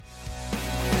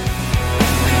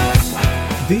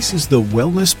This is the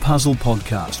Wellness Puzzle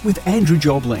Podcast with Andrew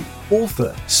Jobling,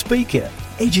 author, speaker,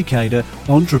 educator,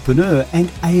 entrepreneur, and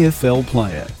AFL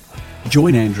player.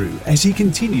 Join Andrew as he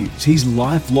continues his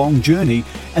lifelong journey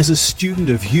as a student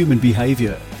of human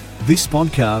behaviour. This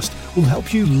podcast will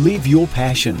help you live your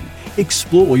passion,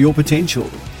 explore your potential,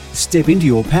 step into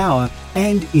your power,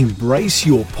 and embrace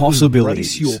your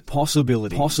possibilities.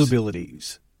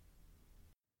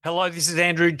 Hello, this is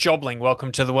Andrew Jobling.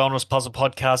 Welcome to the Wellness Puzzle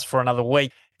Podcast for another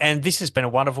week. And this has been a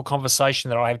wonderful conversation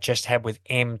that I have just had with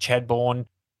Em Chadbourne.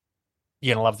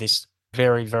 You're going to love this.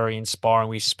 Very, very inspiring.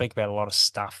 We speak about a lot of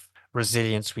stuff.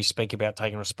 Resilience. We speak about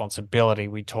taking responsibility.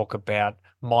 We talk about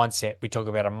mindset. We talk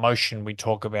about emotion. We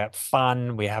talk about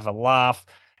fun. We have a laugh.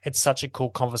 It's such a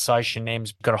cool conversation.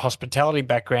 Em's got a hospitality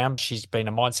background. She's been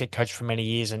a mindset coach for many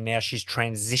years, and now she's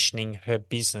transitioning her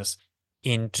business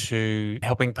into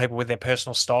helping people with their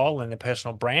personal style and their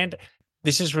personal brand.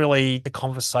 This is really the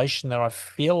conversation that I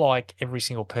feel like every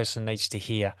single person needs to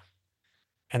hear.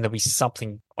 And there'll be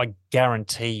something, I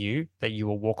guarantee you, that you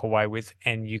will walk away with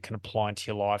and you can apply into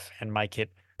your life and make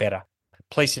it better.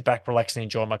 Please sit back, relax, and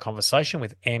enjoy my conversation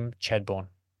with Em Chadbourne.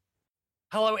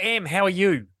 Hello, Em. How are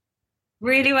you?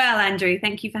 Really well, Andrew.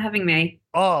 Thank you for having me.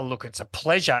 Oh, look, it's a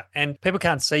pleasure. And people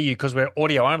can't see you because we're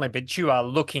audio only, but you are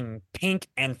looking pink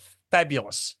and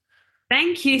fabulous.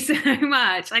 Thank you so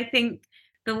much. I think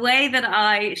the way that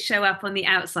I show up on the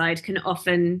outside can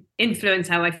often influence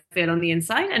how I feel on the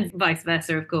inside, and vice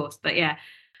versa, of course. But yeah,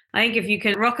 I think if you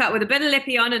can rock up with a bit of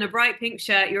lippy on and a bright pink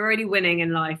shirt, you're already winning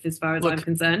in life as far as I'm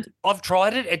concerned. I've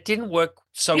tried it. It didn't work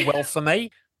so well for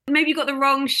me. Maybe you got the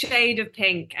wrong shade of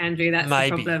pink, Andrew. That's the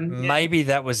problem. Maybe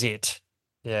that was it.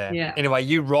 Yeah. Anyway,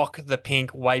 you rock the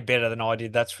pink way better than I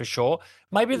did, that's for sure.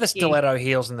 Maybe the stiletto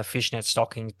heels and the fishnet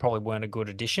stockings probably weren't a good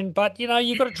addition, but,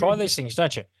 you've got to try these things,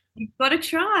 don't you? You've got to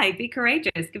try. Be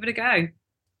courageous. Give it a go.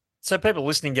 So people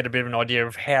listening get a bit of an idea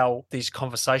of how this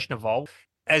conversation evolved.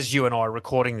 As you and I are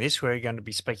recording this, we're going to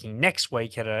be speaking next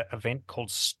week at an event called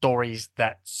Stories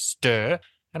That Stir.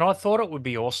 And I thought it would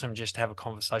be awesome just to have a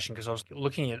conversation because I was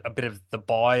looking at a bit of the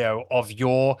bio of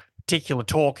your particular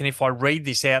talk. And if I read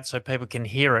this out so people can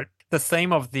hear it, the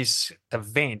theme of this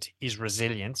event is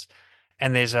resilience.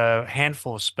 And there's a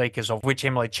handful of speakers, of which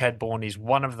Emily Chadbourne is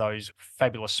one of those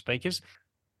fabulous speakers.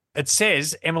 It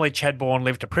says Emily Chadbourne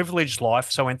lived a privileged life,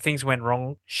 so when things went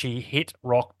wrong, she hit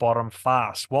rock bottom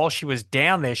fast. While she was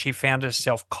down there, she found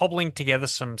herself cobbling together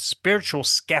some spiritual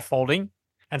scaffolding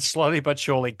and slowly but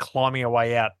surely climbing her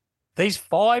way out. These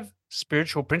 5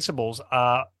 spiritual principles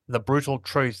are the brutal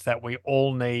truth that we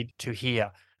all need to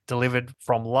hear, delivered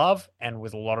from love and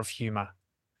with a lot of humour.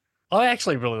 I'm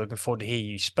actually really looking forward to hear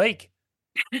you speak.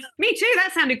 Me too.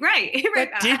 That sounded great.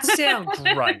 That did sound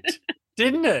great,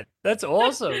 didn't it? That's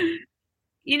awesome.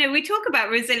 We talk about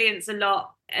resilience a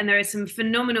lot, and there are some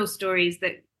phenomenal stories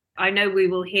that I know we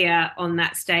will hear on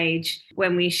that stage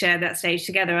when we share that stage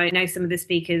together. I know some of the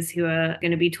speakers who are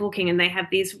going to be talking, and they have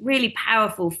these really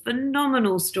powerful,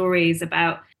 phenomenal stories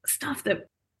about stuff that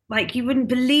you wouldn't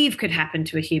believe could happen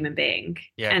to a human being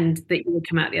and that you would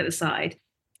come out the other side.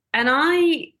 And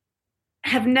I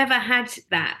have never had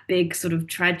that big sort of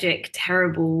tragic,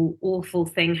 terrible, awful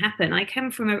thing happen. I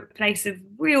come from a place of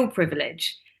real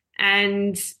privilege.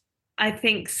 And I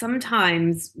think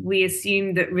sometimes we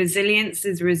assume that resilience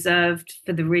is reserved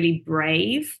for the really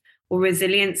brave, or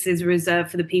resilience is reserved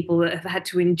for the people that have had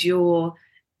to endure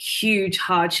huge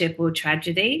hardship or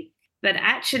tragedy. But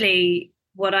actually,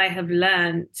 what I have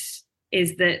learned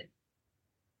is that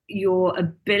your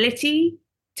ability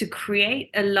to create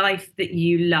a life that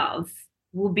you love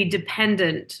will be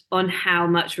dependent on how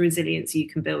much resilience you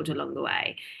can build along the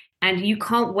way. And you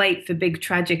can't wait for big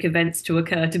tragic events to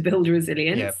occur to build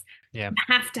resilience. Yeah. You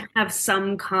have to have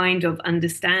some kind of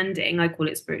understanding, I call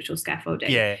it spiritual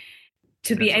scaffolding,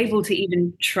 to be able to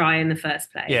even try in the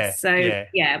first place.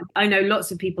 I know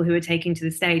lots of people who are taking to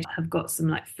the stage have got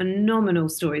some phenomenal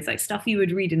stories, like stuff you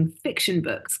would read in fiction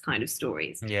books kind of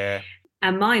stories. Yeah.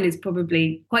 And mine is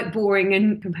probably quite boring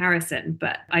in comparison,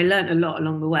 but I learned a lot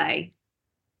along the way.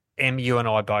 Em, you and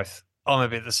I both. I'm a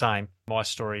bit the same. My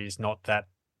story is not that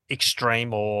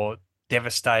extreme or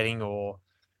devastating or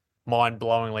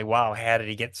mind-blowingly, wow, how did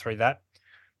he get through that?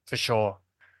 For sure.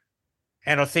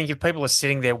 And I think if people are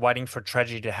sitting there waiting for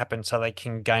tragedy to happen so they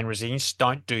can gain resilience,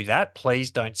 don't do that.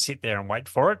 Please don't sit there and wait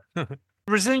for it.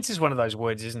 Resilience is one of those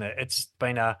words, isn't it? It's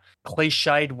been a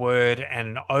cliched word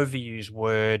and an overused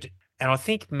word, and I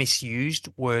think misused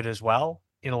word as well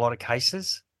in a lot of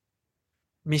cases.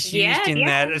 Misused in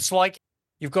that it's like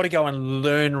you've got to go and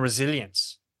learn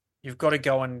resilience. You've got to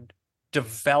go and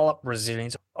develop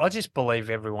resilience. I just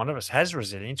believe every one of us has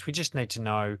resilience. We just need to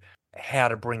know how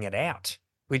to bring it out,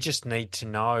 We just need to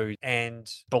know and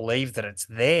believe that it's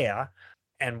there.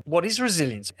 And what is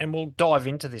resilience? And we'll dive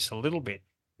into this a little bit.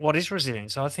 What is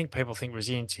resilience? I think people think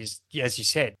resilience is, as you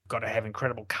said, you've got to have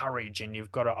incredible courage and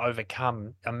you've got to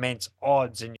overcome immense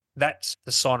odds. And that's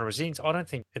the sign of resilience. I don't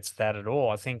think it's that at all.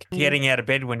 I think getting out of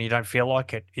bed when you don't feel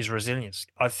like it is resilience.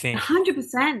 I think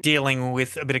 100%. dealing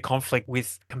with a bit of conflict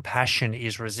with compassion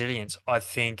is resilience. I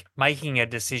think making a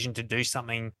decision to do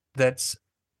something that's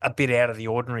a bit out of the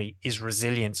ordinary is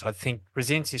resilience. I think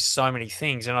resilience is so many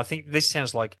things. And I think this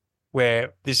sounds like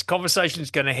where this conversation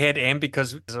is going to head, Em,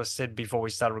 because as I said before we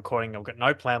started recording, I've got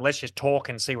no plan. Let's just talk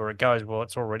and see where it goes. Well,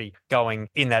 it's already going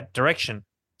in that direction.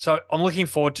 So I'm looking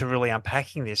forward to really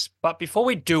unpacking this. But before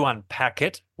we do unpack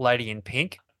it, Lady in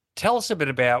Pink, tell us a bit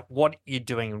about what you're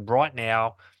doing right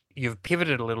now. You've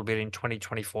pivoted a little bit in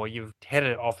 2024. You've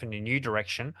headed off in a new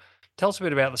direction. Tell us a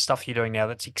bit about the stuff you're doing now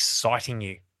that's exciting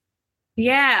you.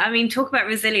 Yeah, I mean, talk about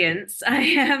resilience.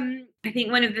 I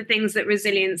think one of the things that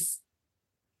resilience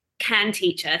can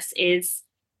teach us is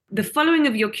the following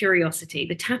of your curiosity,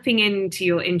 the tapping into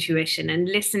your intuition and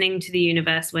listening to the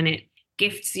universe when it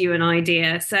gifts you an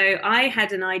idea. So I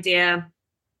had an idea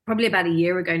probably about a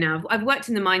year ago now. I've worked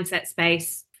in the mindset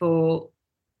space for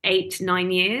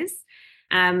 8-9 years.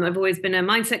 I've always been a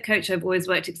mindset coach. I've always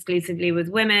worked exclusively with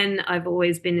women. I've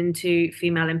always been into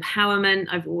female empowerment.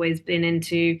 I've always been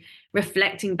into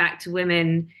reflecting back to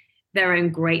women their own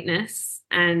greatness.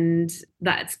 And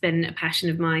that's been a passion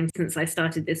of mine since I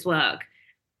started this work.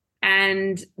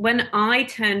 And when I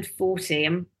turned 40,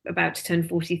 I'm about to turn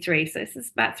 43, so this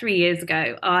is about 3 years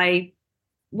ago, I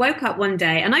woke up one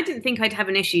day and I didn't think I'd have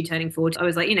an issue turning 40. I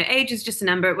was like, age is just a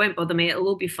number. It won't bother me. It'll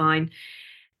all be fine.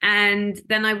 And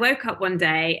then I woke up one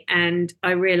day and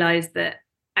I realized that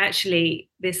actually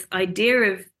this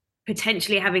idea of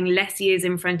potentially having less years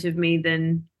in front of me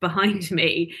than behind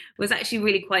me was actually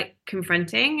really quite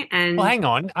confronting. And well, hang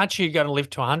on, aren't you going to live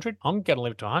to 100? I'm going to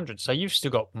live to 100, so you've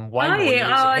still got way more years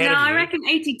ahead of you. I reckon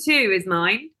 82 is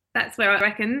mine. That's where I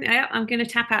reckon. Yeah, I'm going to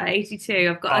tap out at 82.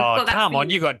 I've got that. Come on,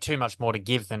 you got too much more to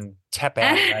give than tap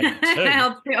out at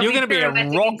 82. You're going to be a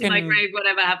rocking my grave,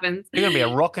 whatever happens. You're going to be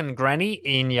a rocking granny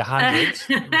in your hundreds.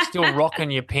 You're still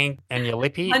rocking your pink and your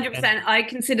lippy. 100%. I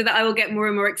consider that I will get more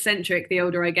and more eccentric the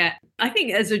older I get. I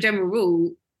think as a general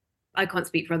rule, I can't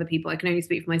speak for other people. I can only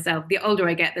speak for myself. The older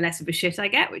I get, the less of a shit I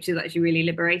get, which is actually really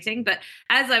liberating. But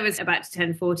as I was about to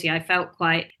turn 40, I felt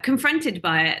quite confronted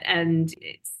by it. And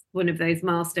it's one of those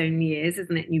milestone years,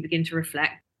 isn't it? And you begin to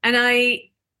reflect. And I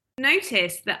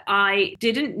noticed that I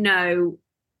didn't know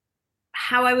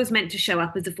how I was meant to show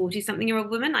up as a 40-something-year-old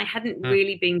woman. I hadn't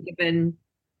really been given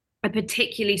a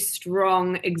particularly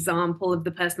strong example of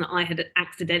the person that I had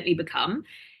accidentally become.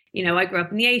 I grew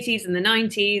up in the 80s and the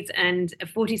 90s, and a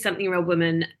 40-something-year-old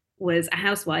woman was a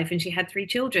housewife and she had 3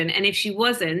 children. And if she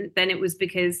wasn't, then it was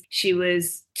because she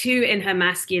was too in her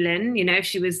masculine. If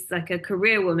she was like a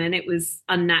career woman, it was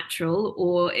unnatural.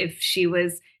 Or if she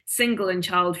was single and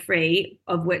child-free,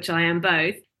 of which I am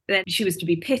both, then she was to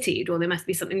be pitied, or there must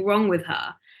be something wrong with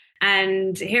her.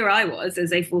 And here I was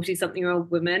as a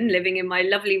 40-something-year-old woman living in my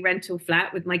lovely rental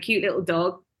flat with my cute little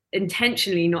dog,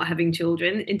 intentionally not having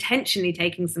children, intentionally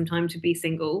taking some time to be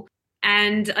single.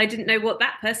 And I didn't know what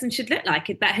that person should look like.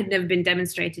 That had never been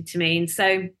demonstrated to me. And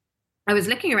so I was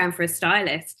looking around for a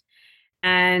stylist,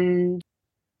 and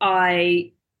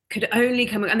I could only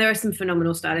come, and there are some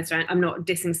phenomenal stylists around. I'm not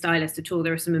dissing stylists at all.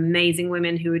 There are some amazing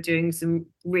women who are doing some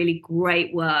really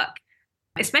great work,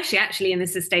 especially actually in the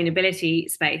sustainability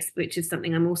space, which is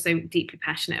something I'm also deeply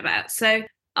passionate about. So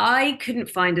I couldn't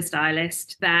find a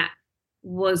stylist that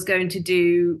was going to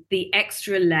do the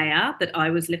extra layer that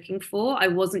I was looking for. I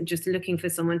wasn't just looking for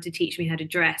someone to teach me how to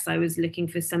dress. I was looking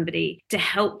for somebody to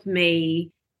help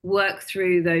me work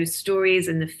through those stories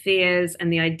and the fears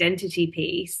and the identity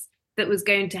piece that was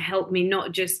going to help me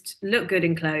not just look good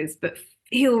in clothes, but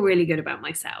feel really good about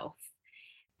myself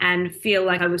and feel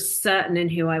like I was certain in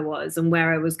who I was and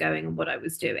where I was going and what I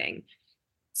was doing.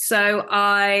 So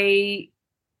I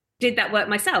did that work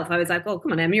myself. I was like, oh,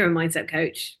 come on, Em, you're a mindset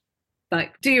coach.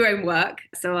 Like, do your own work.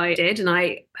 So I did, and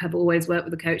I have always worked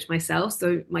with a coach myself.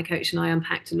 So my coach and I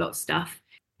unpacked a lot of stuff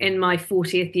in my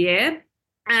 40th year.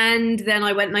 And then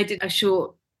I went and I did a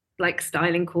short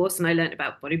styling course, and I learned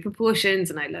about body proportions,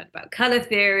 and I learned about color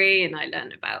theory, and I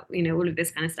learned about, all of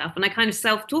this kind of stuff. And I kind of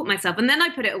self-taught myself. And then I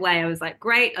put it away. I was like,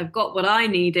 great, I've got what I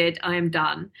needed. I am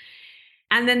done.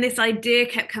 And then this idea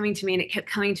kept coming to me, and it kept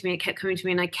coming to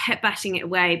me, and I kept batting it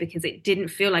away because it didn't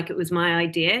feel like it was my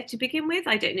idea to begin with.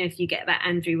 I don't know if you get that,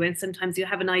 Andrew, when sometimes you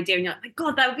have an idea and you're like, my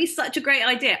God, that would be such a great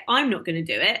idea. I'm not going to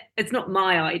do it. It's not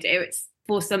my idea. It's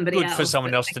for somebody Good else. for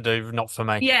someone else to do, not for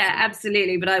me. Yeah,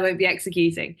 absolutely. But I won't be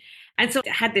executing. And so I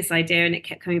had this idea and it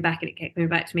kept coming back and it kept coming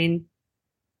back to me.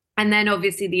 And then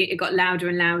obviously it got louder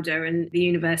and louder, and the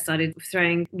universe started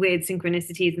throwing weird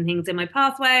synchronicities and things in my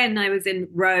pathway. And I was in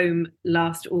Rome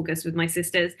last August with my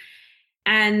sisters.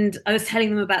 And I was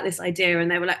telling them about this idea, and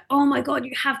they were like, oh my God,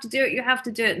 you have to do it. You have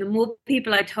to do it. And the more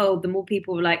people I told, the more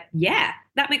people were like, yeah,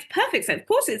 that makes perfect sense. Of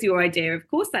course, it's your idea. Of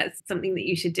course, that's something that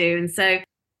you should do. And so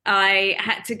I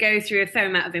had to go through a fair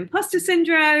amount of imposter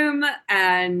syndrome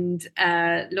and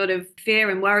a lot of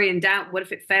fear and worry and doubt. What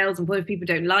if it fails? And what if people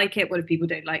don't like it? What if people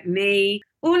don't like me?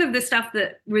 All of the stuff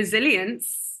that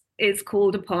resilience is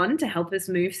called upon to help us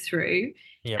move through.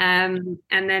 Yep. And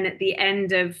then at the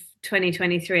end of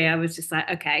 2023, I was just like,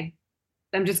 okay,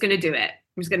 I'm just going to do it.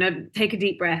 I'm just going to take a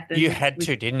deep breath. And You had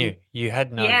to, didn't you? You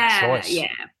had no choice.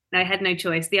 Yeah, I had no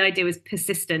choice. The idea was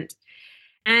persistent.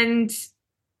 And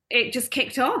it just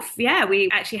kicked off. Yeah, we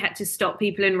actually had to stop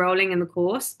people enrolling in the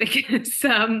course because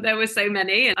there were so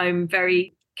many. And I'm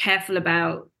very careful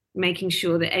about making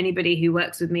sure that anybody who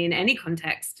works with me in any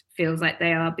context feels like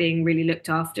they are being really looked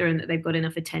after and that they've got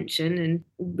enough attention. And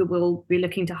we'll be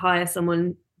looking to hire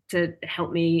someone to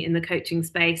help me in the coaching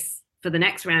space for the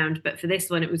next round. But for this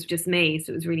one, it was just me.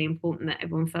 So it was really important that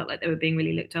everyone felt like they were being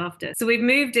really looked after. So we've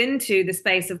moved into the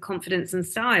space of confidence and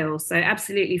style. So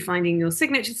absolutely finding your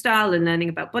signature style and learning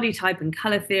about body type and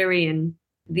color theory and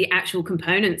the actual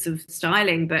components of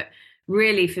styling. But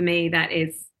really for me, that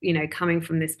is, coming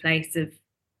from this place of,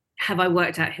 have I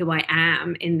worked out who I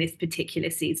am in this particular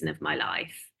season of my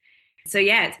life? So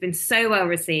yeah, it's been so well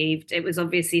received. It was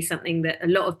obviously something that a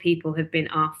lot of people have been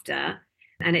after.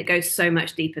 And it goes so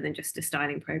much deeper than just a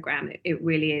styling program. It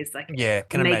really is like can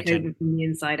imagine from the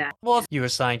inside out. Well, you were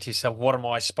saying to yourself, what am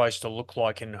I supposed to look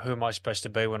like and who am I supposed to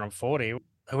be when I'm 40?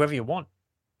 Whoever you want.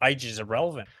 Age is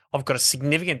irrelevant. I've got a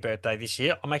significant birthday this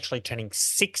year. I'm actually turning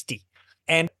 60.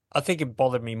 And I think it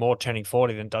bothered me more turning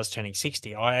 40 than it does turning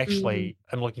 60. I actually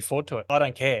am looking forward to it. I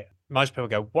don't care. Most people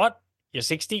go, what? You're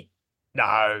 60?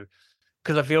 No,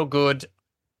 because I feel good.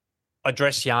 I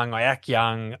dress young, I act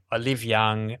young, I live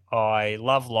young, I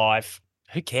love life.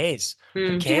 Who cares?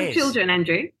 Who cares? Do you have children,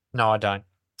 Andrew? No, I don't.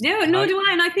 No, nor do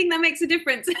I, and I think that makes a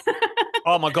difference.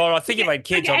 Oh my God, I think if I had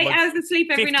kids, I'd 8 hours of sleep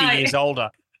every 50 night. years older.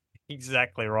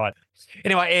 Exactly right.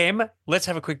 Anyway, Em, let's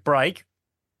have a quick break,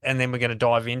 and then we're going to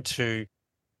dive into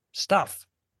stuff.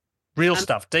 Real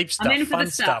stuff, deep stuff, I'm in for fun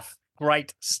the stuff.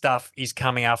 Great stuff is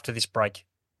coming after this break.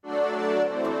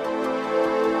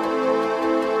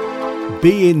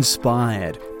 Be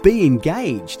inspired, be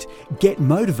engaged, get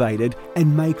motivated,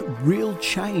 and make real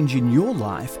change in your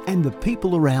life and the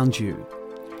people around you.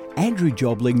 Andrew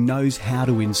Jobling knows how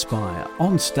to inspire.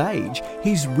 On stage,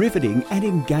 he's riveting and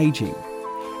engaging.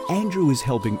 Andrew is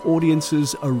helping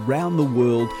audiences around the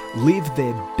world live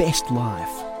their best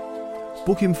life.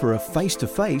 Book him for a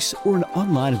face-to-face or an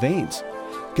online event.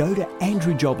 Go to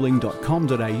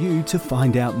andrewjobling.com.au to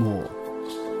find out more.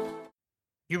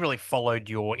 You really followed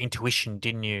your intuition,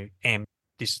 didn't you, Em?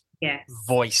 This Yes.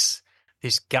 voice,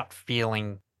 this gut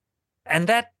feeling. And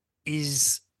that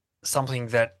is something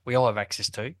that we all have access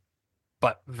to,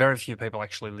 but very few people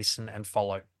actually listen and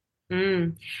follow.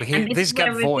 And This this is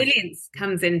gut where voice. resilience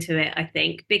comes into it, I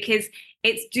think, because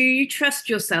it's, do you trust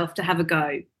yourself to have a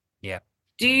go? Yeah.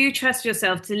 Do you trust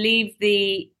yourself to leave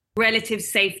the relative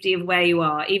safety of where you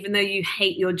are, even though you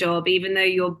hate your job, even though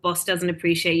your boss doesn't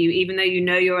appreciate you, even though you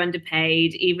know you're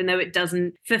underpaid, even though it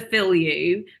doesn't fulfill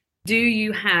you? Do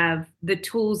you have the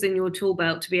tools in your tool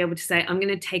belt to be able to say, I'm going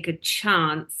to take a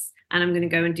chance and I'm going to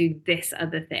go and do this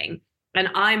other thing? And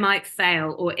I might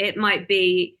fail, or it might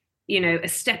be, a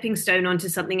stepping stone onto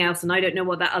something else. And I don't know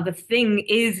what that other thing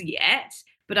is yet,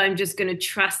 but I'm just going to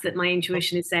trust that my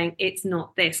intuition is saying it's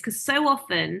not this. Because so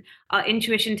often our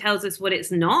intuition tells us what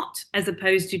it's not, as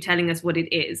opposed to telling us what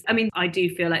it is. I mean, I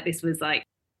do feel like this was like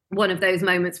one of those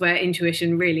moments where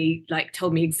intuition really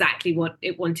told me exactly what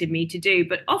it wanted me to do.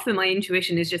 But often my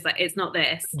intuition is just like, it's not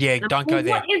this. Yeah, don't go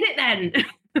there. What is it then?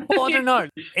 Well, I don't know.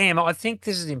 Em, I think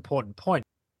this is an important point.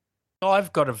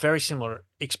 I've got a very similar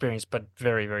experience, but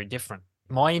very, very different.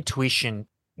 My intuition,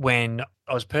 when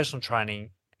I was personal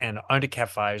training and owned a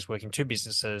cafe, I was working 2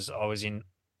 businesses, I was in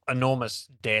enormous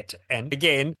debt. And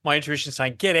again, my intuition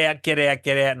saying, get out, get out,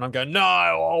 get out. And I'm going, no,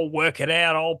 I'll work it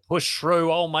out. I'll push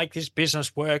through. I'll make this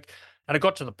business work. And I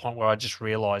got to the point where I just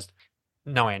realized,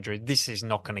 no, Andrew, this is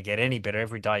not going to get any better.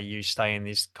 Every day you stay in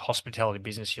this hospitality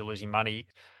business, you're losing money.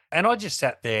 And I just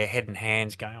sat there, head in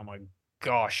hands, going, oh my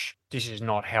gosh, this is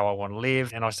not how I want to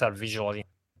live. And I started visualizing.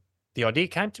 The idea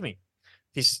came to me,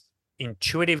 this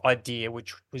intuitive idea,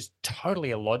 which was totally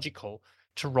illogical,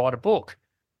 to write a book.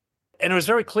 And it was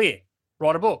very clear.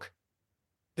 write a book.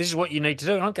 This is what you need to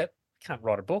do. And I can't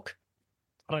write a book.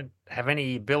 I don't have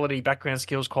any ability, background,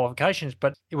 skills, qualifications,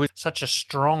 but it was such a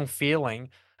strong feeling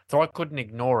that I couldn't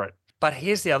ignore it. But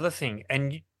here's the other thing,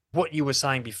 and what you were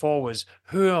saying before was,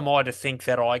 who am I to think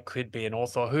that I could be an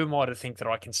author? Who am I to think that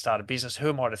I can start a business? Who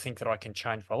am I to think that I can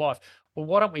change my life? Well,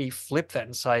 why don't we flip that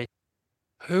and say,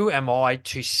 who am I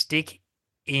to stick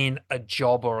in a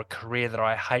job or a career that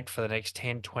I hate for the next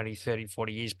 10, 20, 30,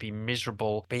 40 years, be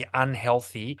miserable, be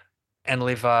unhealthy, and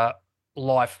live a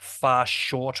life far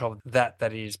short of that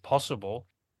is possible?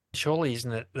 Surely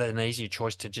isn't it an easier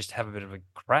choice to just have a bit of a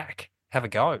crack, have a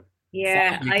go?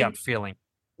 Yeah, Follow your gut feeling.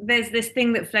 There's this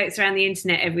thing that floats around the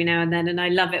internet every now and then, and I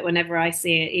love it whenever I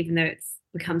see it, even though it's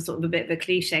become sort of a bit of a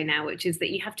cliche now, which is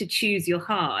that you have to choose your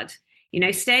hard.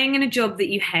 Staying in a job that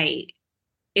you hate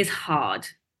is hard.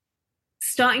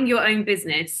 Starting your own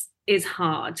business is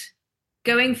hard.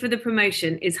 Going for the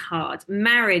promotion is hard.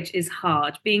 Marriage is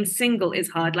hard. Being single is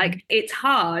hard. Like, it's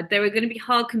hard. There are going to be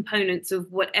hard components of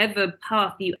whatever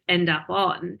path you end up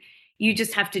on. You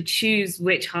just have to choose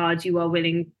which hard you are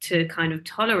willing to kind of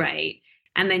tolerate.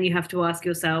 And then you have to ask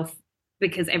yourself,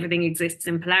 because everything exists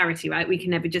in polarity, right? We can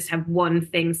never just have one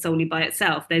thing solely by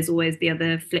itself. There's always the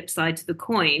other flip side to the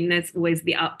coin. There's always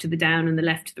the up to the down and the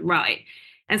left to the right.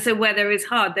 And so where there is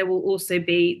hard, there will also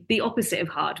be the opposite of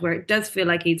hard, where it does feel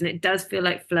like ease and it does feel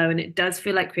like flow and it does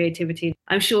feel like creativity.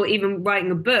 I'm sure even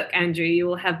writing a book, Andrew, you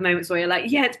will have moments where you're like,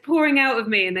 yeah, it's pouring out of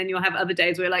me. And then you'll have other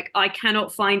days where you're like, I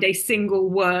cannot find a single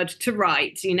word to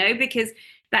write, because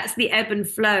that's the ebb and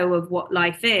flow of what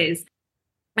life is.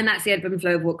 And that's the ebb and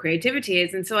flow of what creativity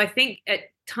is. And so I think at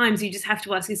times you just have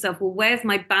to ask yourself, well, where's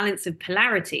my balance of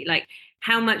polarity? Like,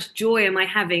 how much joy am I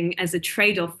having as a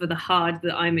trade-off for the hard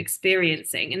that I'm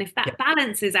experiencing? And if that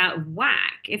balance is out of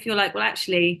whack, if you're like, well,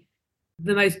 actually,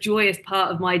 the most joyous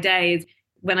part of my day is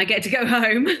when I get to go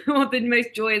home, or the most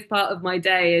joyous part of my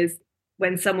day is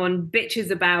when someone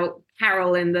bitches about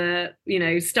Carol in the,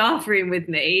 staff room with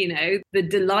me, the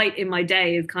delight in my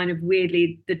day is kind of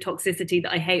weirdly the toxicity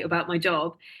that I hate about my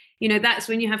job. That's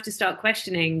when you have to start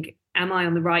questioning, am I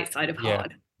on the right side of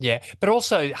hard? Yeah, but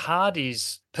also hard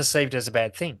is perceived as a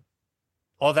bad thing.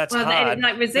 Oh, that's hard.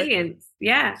 Like resilience,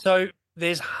 yeah. So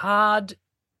there's hard,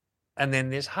 and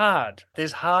then there's hard.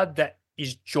 There's hard that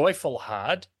is joyful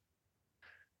hard,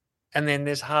 and then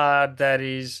there's hard that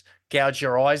is gouge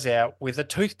your eyes out with a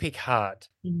toothpick hard.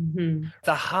 Mm-hmm.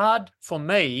 The hard for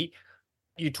me,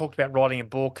 you talked about writing a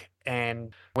book,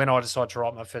 and when I decided to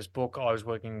write my first book, I was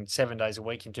working 7 days a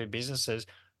week in 2 businesses.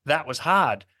 That was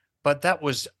hard, but that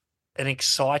was an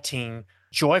exciting,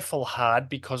 joyful hard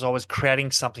because I was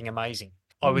creating something amazing.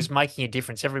 I was making a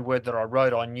difference. Every word that I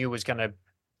wrote, I knew was going to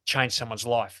change someone's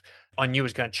life. I knew it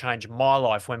was going to change my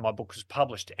life when my book was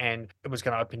published, and it was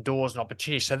going to open doors and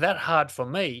opportunities. So that hard for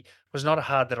me was not a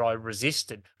hard that I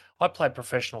resisted. I played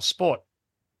professional sport.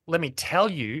 Let me tell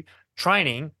you,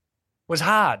 training was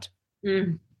hard.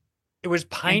 Mm. It was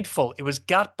painful. It was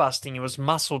gut busting. It was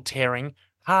muscle tearing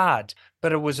hard,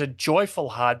 but it was a joyful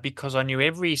hard because I knew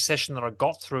every session that I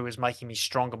got through was making me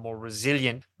stronger, more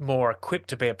resilient, more equipped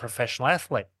to be a professional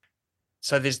athlete.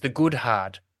 So there's the good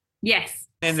hard. Yes.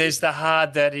 And there's the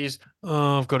hard that is,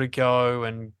 I've got to go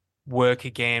and work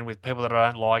again with people that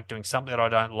I don't like, doing something that I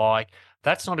don't like.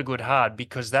 That's not a good hard,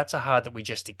 because that's a hard that we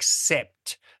just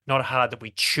accept, not a hard that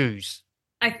we choose.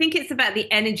 I think it's about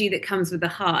the energy that comes with the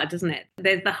hard, doesn't it?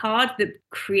 There's the hard that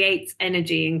creates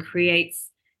energy and creates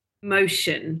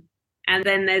motion. And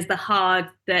then there's the hard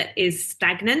that is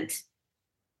stagnant.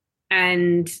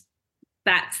 And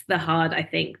that's the hard, I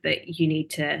think, that you need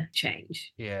to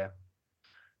change. Yeah.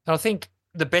 And I think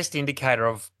the best indicator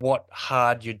of what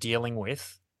hard you're dealing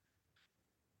with,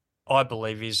 I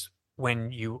believe, is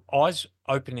when your eyes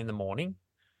open in the morning,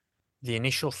 the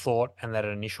initial thought and that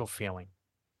initial feeling.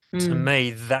 To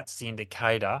me, that's the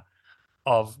indicator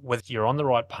of whether you're on the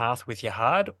right path with your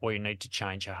hard or you need to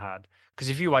change your hard. Because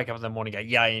if you wake up in the morning and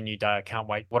go, yay, a new day, I can't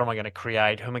wait. What am I going to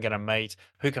create? Who am I going to meet?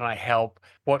 Who can I help?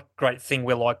 What great thing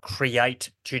will I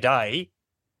create today?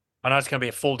 I know it's going to be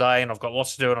a full day and I've got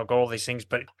lots to do and I've got all these things,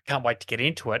 but I can't wait to get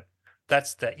into it.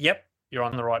 That's the, yep, you're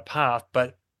on the right path.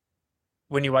 But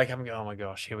when you wake up and go, oh my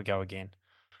gosh, here we go again.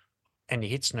 And you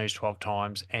hit snooze 12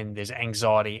 times and there's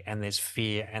anxiety and there's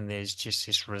fear and there's just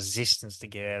this resistance to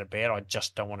get out of bed. I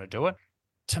just don't want to do it.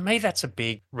 To me, that's a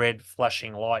big red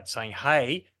flashing light saying,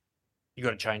 hey, you got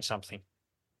to change something.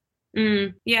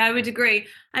 Yeah, I would agree.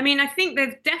 I mean, I think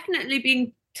there's definitely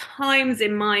been times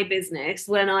in my business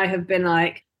when I have been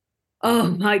like,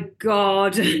 oh my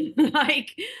God,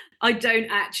 like, I don't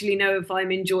actually know if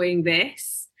I'm enjoying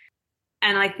this.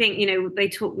 And I think,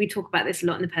 we talk about this a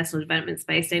lot in the personal development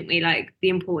space, don't we? Like the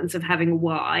importance of having a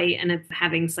why and of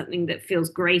having something that feels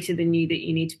greater than you that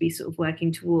you need to be sort of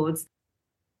working towards.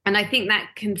 And I think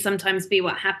that can sometimes be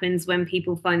what happens when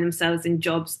people find themselves in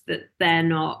jobs that they're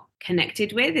not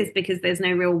connected with, is because there's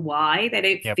no real why. They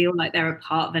don't feel like they're a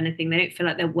part of anything. They don't feel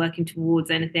like they're working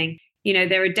towards anything.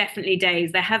 There are definitely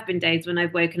there have been days when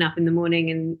I've woken up in the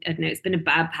morning and I don't know, it's been a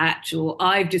bad patch, or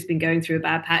I've just been going through a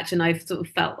bad patch and I've sort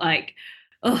of felt like,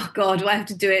 oh God, do I have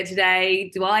to do it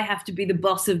today? Do I have to be the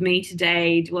boss of me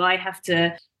today? Do I have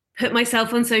to put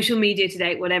myself on social media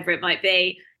today? Whatever it might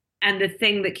be. And the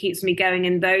thing that keeps me going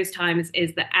in those times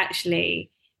is that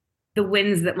actually the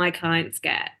wins that my clients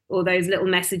get, or those little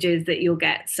messages that you'll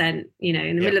get sent, in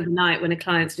the middle of the night when a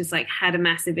client's just like had a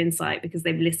massive insight because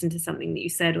they've listened to something that you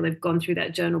said, or they've gone through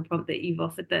that journal prompt that you've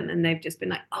offered them, and they've just been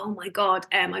like, oh my God,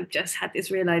 I've just had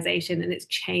this realization and it's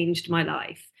changed my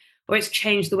life. Or it's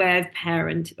changed the way I've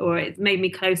parented, or it's made me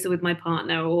closer with my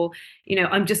partner, or,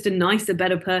 I'm just a nicer,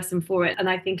 better person for it. And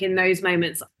I think in those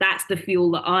moments, that's the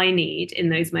fuel that I need in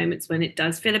those moments when it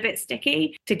does feel a bit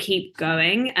sticky to keep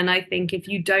going. And I think if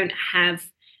you don't have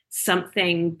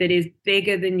something that is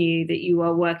bigger than you that you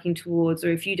are working towards,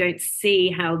 or if you don't see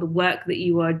how the work that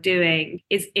you are doing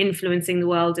is influencing the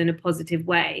world in a positive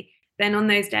way, then on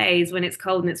those days when it's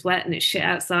cold and it's wet and it's shit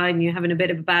outside and you're having a bit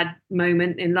of a bad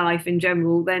moment in life in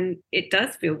general, then it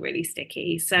does feel really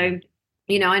sticky. So,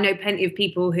 I know plenty of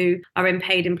people who are in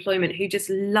paid employment who just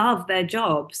love their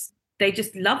jobs. They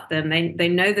just love them. They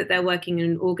know that they're working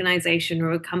in an organization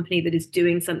or a company that is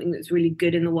doing something that's really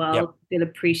good in the world. They feel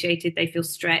appreciated. They feel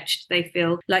stretched. They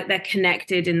feel like they're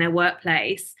connected in their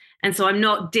workplace. And so I'm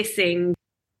not dissing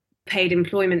paid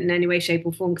employment in any way, shape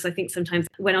or form, because I think sometimes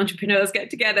when entrepreneurs get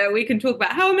together, we can talk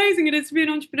about how amazing it is to be an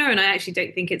entrepreneur. And I actually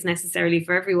don't think it's necessarily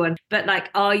for everyone. But like,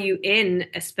 are you in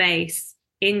a space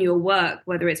in your work,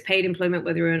 whether it's paid employment,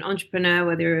 whether you're an entrepreneur,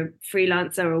 whether you're a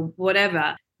freelancer or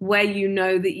whatever, where you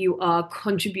know that you are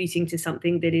contributing to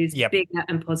something that is bigger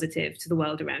and positive to the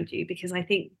world around you? Because I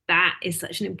think that is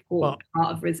such an important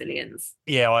part of resilience.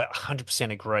 Yeah, I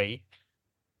 100% agree.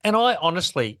 And I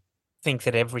honestly think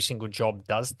that every single job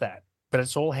does that, but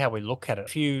it's all how we look at it.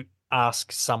 If you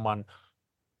ask someone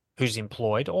who's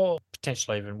employed or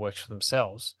potentially even works for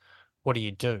themselves, what do you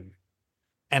do?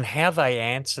 And how they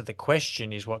answer the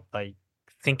question is what they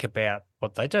think about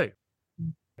what they do.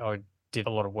 I did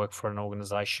a lot of work for an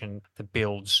organization that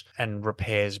builds and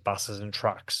repairs buses and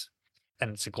trucks,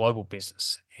 and it's a global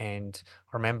business. And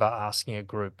I remember asking a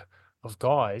group of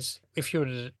guys, if you were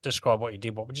to describe what you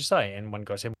did, what would you say? And one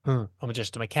guy said, I'm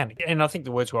just a mechanic. And I think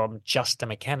the words were, I'm just a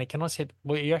mechanic. And I said,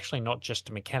 well, you're actually not just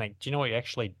a mechanic. Do you know what you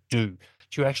actually do?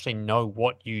 Do you actually know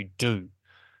what you do?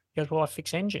 He goes, well, I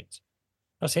fix engines.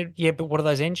 I said, yeah, but what do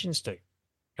those engines do?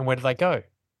 And where do they go?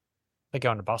 They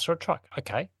go on a bus or a truck.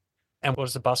 Okay. And what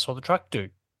does the bus or the truck do?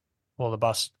 Well, the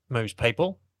bus moves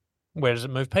people. Where does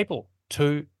it move people?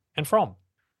 To and from.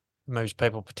 It moves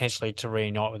people potentially to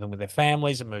reunite with them with their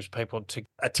families. It moves people to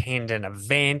attend an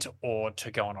event or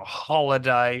to go on a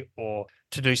holiday or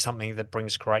to do something that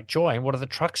brings great joy. And what do the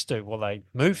trucks do? Well, they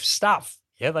move stuff.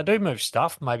 Yeah, they do move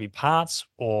stuff, maybe parts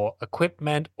or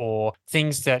equipment or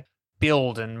things that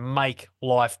build and make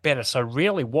life better. So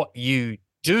really what you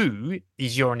do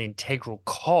is you're an integral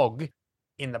cog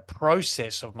in the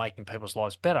process of making people's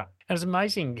lives better. And it's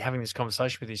amazing having this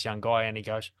conversation with this young guy, and he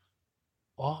goes,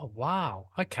 oh, wow,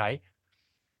 okay.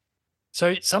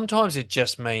 So sometimes it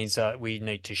just means that we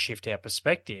need to shift our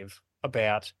perspective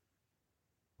about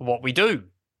what we do.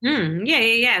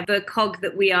 Yeah. The cog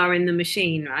that we are in the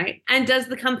machine, right? And does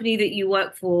the company that you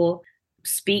work for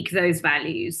speak those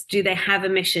values? Do they have a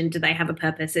mission? Do they have a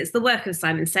purpose? It's the work of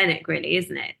Simon Sinek, really,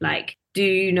 isn't it? Like, do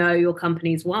you know your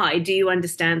company's why? Do you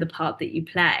understand the part that you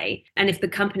play? And if the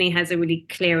company has a really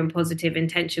clear and positive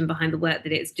intention behind the work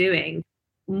that it's doing,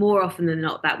 more often than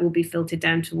not, that will be filtered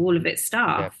down to all of its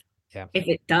staff. Yeah. If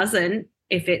it doesn't,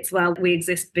 if it's, well, we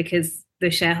exist because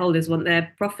the shareholders want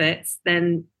their profits,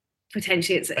 then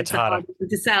potentially it's a harder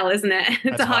to sell, isn't it?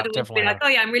 It's a harder one to be like, oh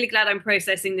yeah, I'm really glad I'm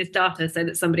processing this data so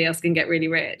that somebody else can get really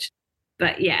rich.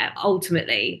 But yeah,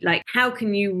 ultimately, like, how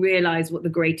can you realize what the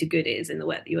greater good is in the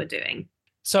work that you are doing?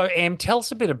 So Em, tell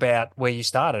us a bit about where you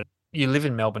started. You live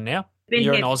in Melbourne now.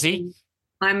 You're an Aussie.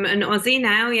 I'm an Aussie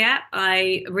now, yeah.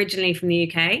 I originally from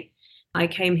the UK. I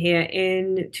came here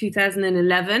in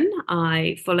 2011.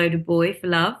 I followed a boy for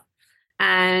love,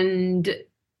 and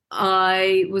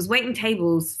I was waiting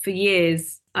tables for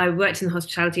years. I worked in the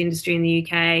hospitality industry in the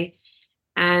UK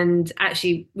and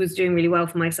actually was doing really well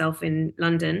for myself in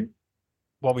London.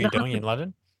 What were you doing in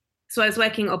London? So I was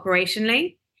working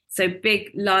operationally. So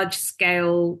big, large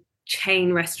scale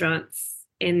chain restaurants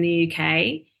in the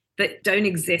UK that don't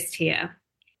exist here,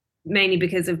 mainly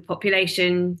because of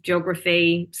population,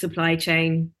 geography, supply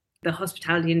chain. The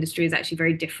hospitality industry is actually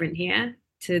very different here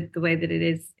to the way that it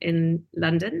is in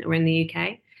London or in the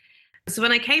UK. So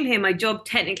when I came here, my job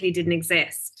technically didn't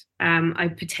exist. I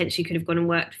potentially could have gone and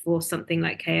worked for something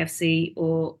like KFC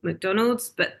or McDonald's,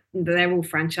 but they're all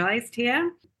franchised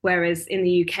here. Whereas in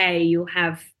the UK, you'll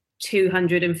have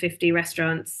 250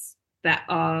 restaurants that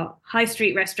are high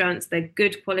street restaurants. They're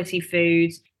good quality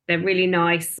food. They're really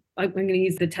nice. I'm going to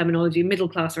use the terminology middle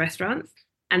class restaurants.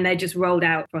 And they're just rolled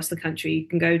out across the country. You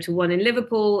can go to one in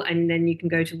Liverpool and then you can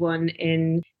go to one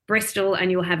in Bristol and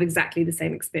you'll have exactly the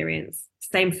same experience.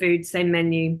 Same food, same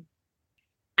menu.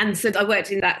 And so I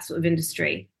worked in that sort of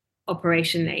industry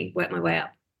operationally, worked my way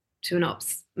up to an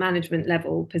ops management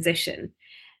level position.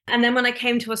 And then when I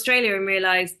came to Australia and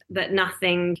realized that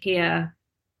nothing here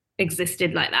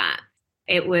existed like that,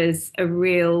 it was a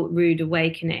real rude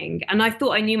awakening. And I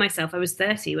thought I knew myself. I was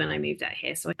 30 when I moved out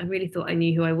here. So I really thought I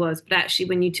knew who I was. But actually,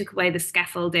 when you took away the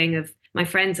scaffolding of my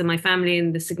friends and my family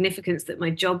and the significance that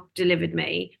my job delivered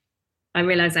me, I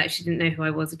realized I actually didn't know who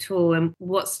I was at all. And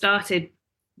what started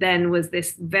then was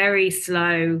this very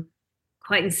slow,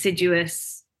 quite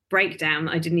insidious breakdown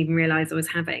that I didn't even realize I was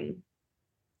having.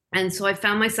 And so I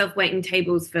found myself waiting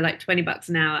tables for like $20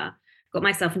 an hour, got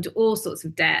myself into all sorts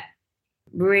of debt,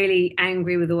 really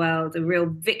angry with the world, a real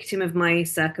victim of my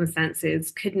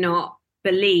circumstances, could not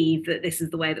believe that this is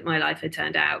the way that my life had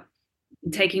turned out.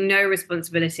 Taking no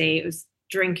responsibility. It was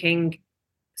drinking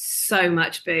so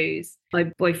much booze. My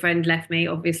boyfriend left me,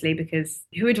 obviously, because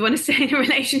who would want to stay in a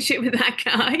relationship with that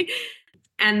guy?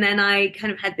 And then I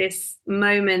kind of had this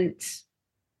moment.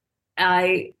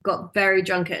 I got very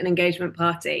drunk at an engagement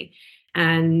party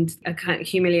and I kind of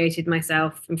humiliated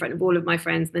myself in front of all of my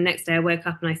friends. The next day I woke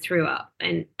up and I threw up,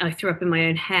 and I threw up in my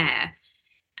own hair.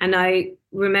 And I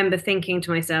remember thinking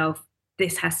to myself,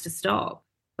 this has to stop.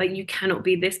 Like, you cannot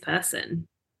be this person.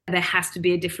 There has to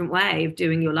be a different way of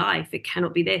doing your life. It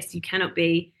cannot be this. You cannot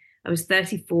be. I was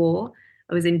 34.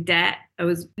 I was in debt. I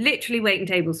was literally waiting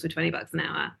tables for $20 an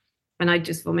hour. And I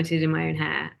just vomited in my own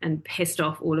hair and pissed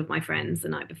off all of my friends the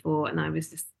night before. And I was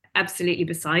just absolutely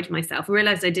beside myself. I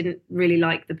realized I didn't really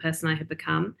like the person I had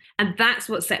become. And that's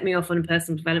what set me off on a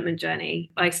personal development journey.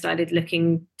 I started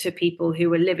looking to people who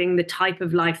were living the type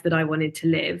of life that I wanted to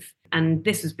live. And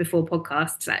this was before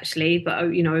podcasts, actually.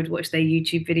 But, you know, I would watch their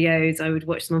YouTube videos. I would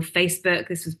watch them on Facebook.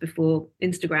 This was before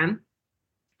Instagram.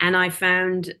 And I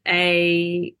found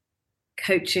a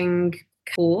coaching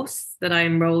course that I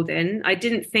enrolled in. I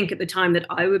didn't think at the time that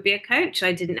I would be a coach.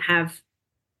 I didn't have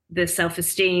the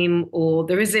self-esteem or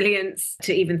the resilience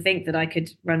to even think that I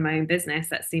could run my own business.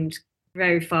 That seemed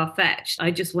very far-fetched. I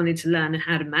just wanted to learn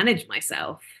how to manage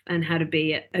myself and how to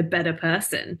be a better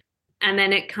person. And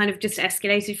then it kind of just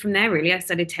escalated from there, really. I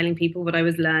started telling people what I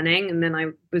was learning, and then I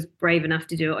was brave enough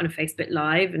to do it on a Facebook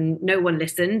Live, and no one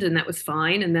listened, and that was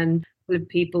fine. And then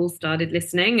people started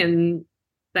listening, and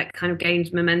that kind of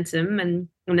gained momentum. And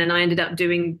then I ended up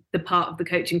doing the part of the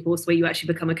coaching course where you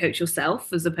actually become a coach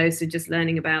yourself, as opposed to just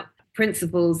learning about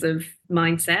principles of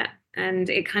mindset. And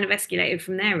it kind of escalated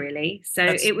from there, really. So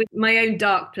it was my own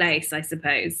dark place, I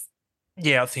suppose.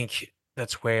 Yeah, I think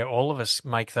that's where all of us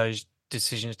make those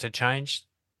decisions to change.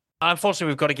 Unfortunately,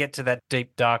 we've got to get to that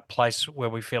deep, dark place where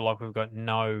we feel like we've got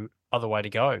no other way to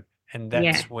go. And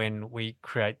that's when we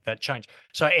create that change.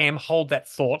 So, Em, hold that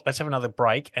thought. Let's have another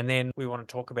break. And then we want to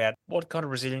talk about what kind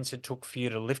of resilience it took for you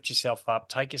to lift yourself up,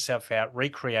 take yourself out,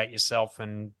 recreate yourself,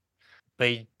 and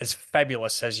be as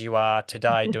fabulous as you are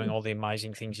today doing all the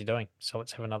amazing things you're doing. So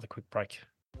let's have another quick break.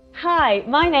 Hi,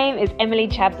 my name is Emily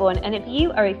Chadbourne, and if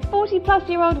you are a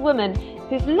 40-plus-year-old woman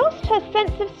who's lost her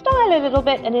sense of style a little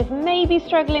bit and is maybe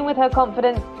struggling with her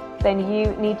confidence, then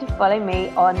you need to follow me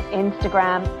on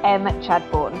Instagram,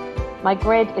 Chadbourne. My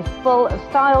grid is full of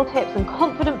style tips and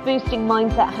confident-boosting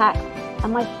mindset hacks,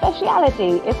 and my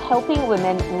speciality is helping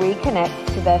women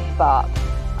reconnect to their spark.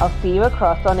 I'll see you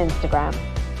across on Instagram.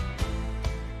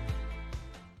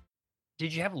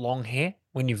 Did you have long hair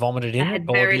when you vomited in I it? had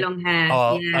very long hair.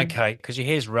 Oh, yeah. okay, because your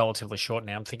hair's relatively short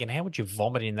now. I'm thinking, how would you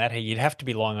vomit in that hair? You'd have to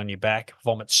be lying on your back,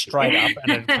 vomit straight up,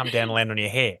 and it'd come down and land on your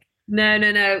hair. No.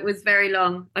 It was very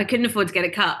long. I couldn't afford to get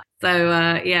it cut. So,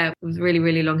 it was really,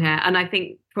 really long hair. And I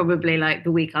think probably like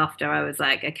the week after, I was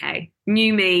like, okay,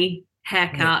 new me,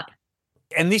 haircut.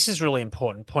 Yeah. And this is a really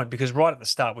important point, because right at the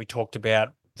start, we talked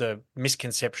about the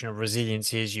misconception of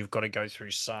resilience is you've got to go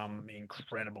through some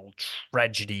incredible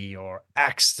tragedy or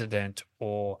accident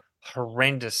or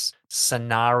horrendous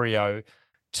scenario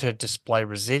to display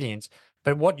resilience.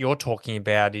 But what you're talking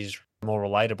about is more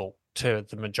relatable to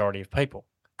the majority of people.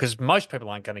 because most people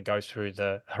aren't going to go through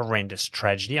the horrendous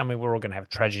tragedy. I mean, we're all going to have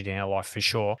tragedy in our life for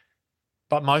sure.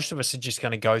 But most of us are just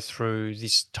going to go through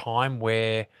this time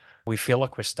where we feel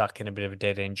like we're stuck in a bit of a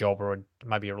dead-end job, or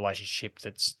maybe a relationship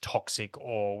that's toxic,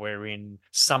 or we're in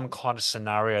some kind of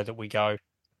scenario that we go,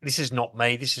 this is not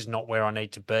me, this is not where I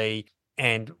need to be,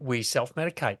 and we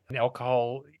self-medicate. And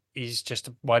alcohol is just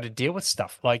a way to deal with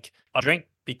stuff. Like, I drink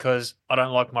because I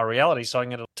don't like my reality, so I'm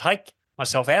going to take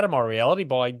myself out of my reality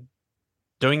by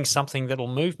doing something that'll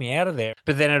move me out of there.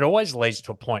 But then it always leads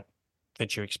to a point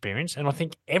that you experience, and I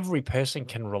think every person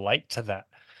can relate to that.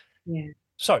 Yeah.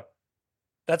 So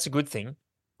that's a good thing,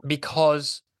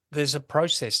 because there's a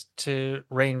process to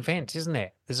reinvent, isn't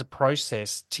there? There's a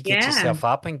process to get yourself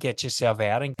up and get yourself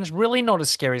out. And it's really not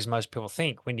as scary as most people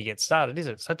think when you get started, is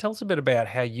it? So tell us a bit about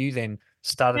how you then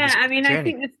started this journey. I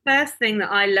think the first thing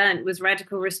that I learned was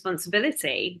radical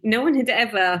responsibility. No one had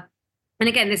ever, and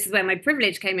again, this is where my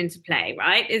privilege came into play,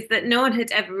 right? Is that no one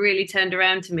had ever really turned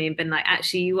around to me and been like,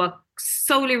 actually, you are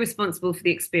solely responsible for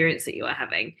the experience that you are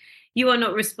having. You are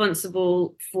not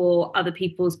responsible for other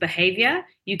people's behavior.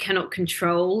 You cannot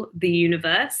control the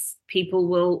universe. There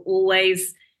will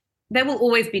always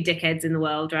be dickheads in the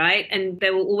world, right? And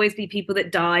there will always be people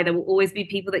that die. There will always be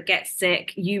people that get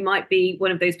sick. You might be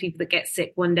one of those people that gets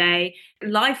sick one day.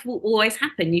 Life will always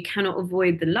happen. You cannot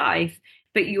avoid the life,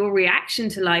 but your reaction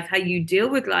to life, how you deal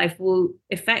with life, will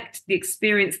affect the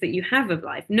experience that you have of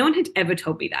life. No one had ever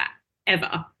told me that,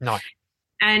 ever. No.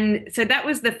 And so that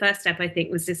was the first step, I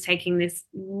think, was just taking this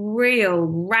real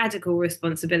radical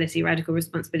responsibility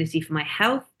for my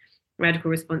health,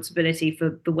 radical responsibility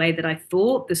for the way that I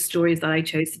thought, the stories that I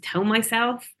chose to tell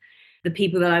myself, the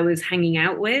people that I was hanging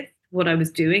out with, what I was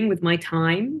doing with my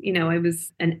time. You know, I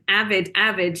was an avid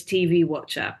TV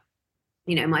watcher.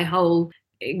 You know, my whole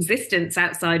existence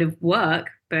outside of work,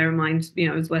 bear in mind, you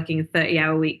know, I was working a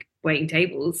 30-hour week waiting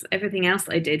tables. Everything else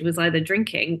I did was either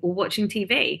drinking or watching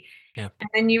TV. Yeah. And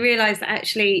then you realize that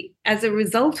actually, as a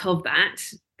result of that,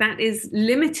 that is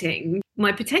limiting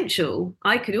my potential.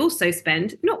 I could also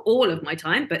spend not all of my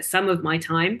time, but some of my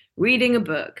time reading a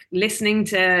book, listening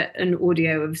to an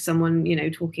audio of someone, you know,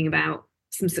 talking about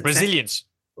some success.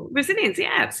 Resilience, yeah,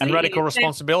 absolutely. And radical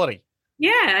responsibility.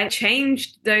 Yeah, I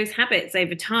changed those habits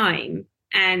over time.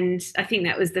 And I think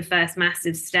that was the first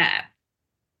massive step.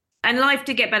 And life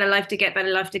to get better.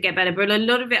 But a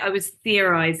lot of it I was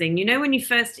theorizing. You know, when you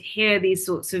first hear these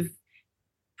sorts of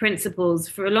principles,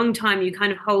 for a long time, you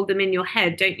kind of hold them in your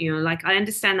head, don't you? Like, I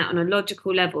understand that on a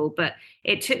logical level, but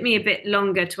it took me a bit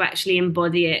longer to actually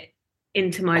embody it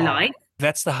into my life.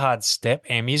 That's the hard step,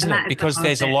 Em, isn't it? Because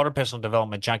there's a lot of personal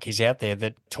development junkies out there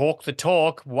that talk the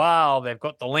talk. Wow, they've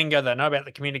got the lingo. They know about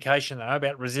the communication. They know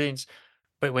about resilience.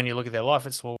 But when you look at their life,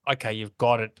 it's, well, okay, you've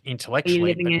got it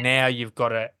intellectually, but now you've got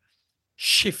to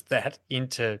shift that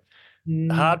into the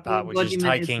hard part, which is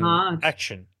taking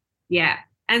action. Yeah.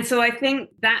 And so I think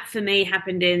that for me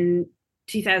happened in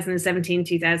 2017,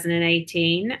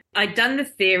 2018. I'd done the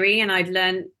theory and I'd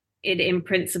learned it in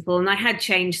principle, and I had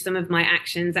changed some of my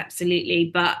actions,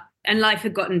 absolutely. And life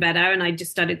had gotten better, and I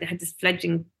just had this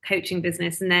fledgling coaching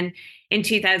business. And then in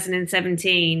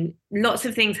 2017, lots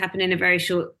of things happened in a very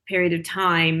short period of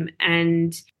time.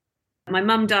 And my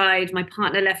mum died. My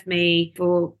partner left me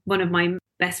for one of my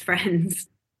best friends.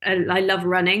 I love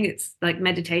running. It's like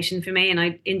meditation for me. And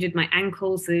I injured my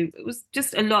ankle. So it was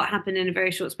just a lot happened in a very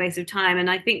short space of time. And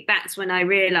I think that's when I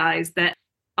realized that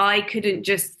I couldn't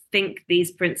just think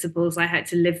these principles. I had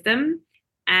to live them.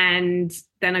 And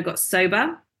then I got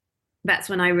sober. That's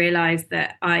when I realized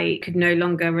that I could no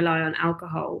longer rely on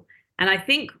alcohol. And I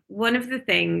think one of the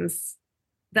things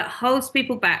that holds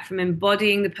people back from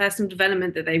embodying the personal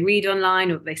development that they read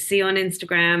online or they see on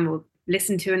Instagram or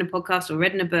listen to in a podcast or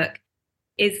read in a book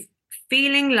is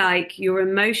feeling like your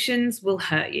emotions will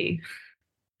hurt you.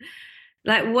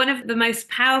 Like, one of the most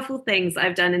powerful things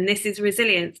I've done, and this is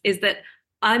resilience, is that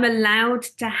I'm allowed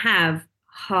to have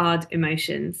hard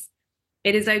emotions.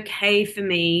 It is okay for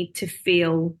me to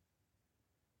feel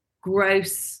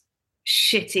gross,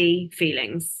 shitty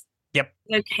feelings. Yep.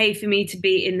 It's okay for me to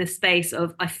be in the space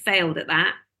of, I failed at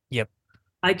that. Yep.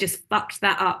 I just fucked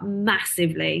that up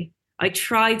massively. I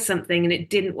tried something and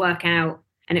it didn't work out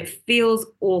and it feels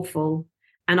awful.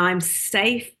 And I'm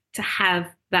safe to have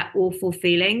that awful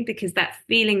feeling because that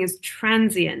feeling is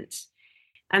transient.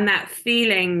 And that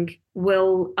feeling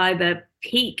will either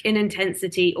peak in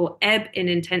intensity or ebb in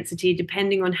intensity,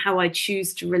 depending on how I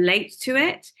choose to relate to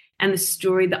it and the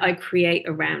story that I create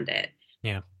around it.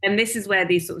 Yeah. And this is where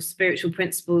these sort of spiritual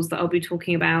principles that I'll be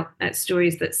talking about at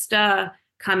Stories That Stir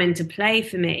come into play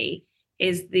for me,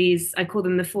 is these, I call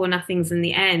them the four nothings in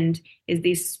the end, is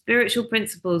these spiritual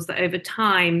principles that over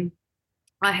time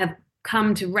I have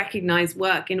come to recognize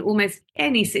work in almost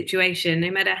any situation, no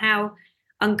matter how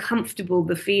uncomfortable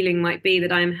the feeling might be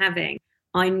that I'm having.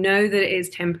 I know that it is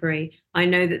temporary. I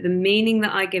know that the meaning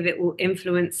that I give it will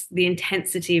influence the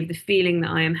intensity of the feeling that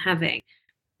I am having.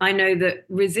 I know that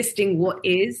resisting what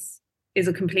is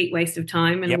a complete waste of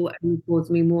time and will only cause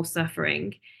me more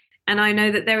suffering. And I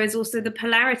know that there is also the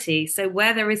polarity. So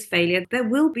where there is failure, there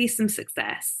will be some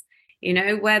success. You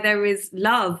know, where there is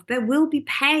love, there will be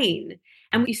pain.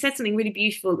 And you said something really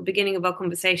beautiful at the beginning of our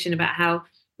conversation about how,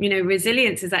 you know,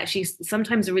 resilience is actually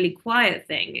sometimes a really quiet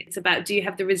thing. It's about, do you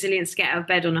have the resilience to get out of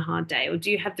bed on a hard day? Or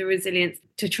do you have the resilience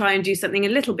to try and do something a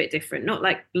little bit different? Not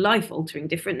like life-altering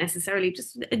different necessarily,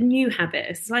 just a new habit,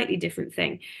 a slightly different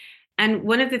thing. And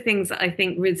one of the things that I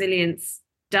think resilience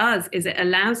does is it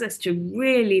allows us to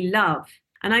really love.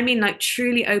 And I mean like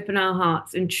truly open our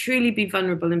hearts and truly be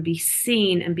vulnerable and be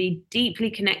seen and be deeply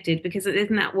connected, because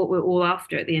isn't that what we're all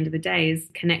after at the end of the day, is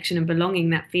connection and belonging,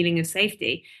 that feeling of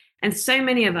safety. And so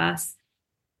many of us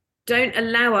don't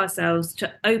allow ourselves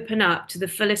to open up to the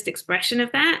fullest expression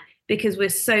of that because we're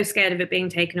so scared of it being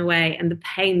taken away and the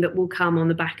pain that will come on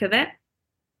the back of it.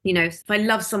 You know, if I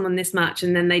love someone this much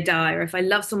and then they die, or if I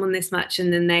love someone this much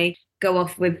and then they go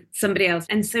off with somebody else.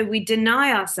 And so we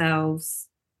deny ourselves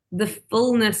the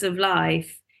fullness of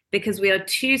life because we are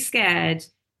too scared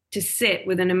to sit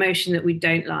with an emotion that we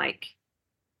don't like.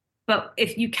 But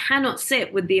if you cannot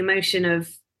sit with the emotion of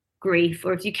grief,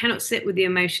 or if you cannot sit with the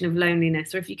emotion of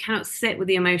loneliness, or if you cannot sit with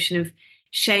the emotion of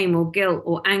shame or guilt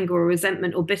or anger or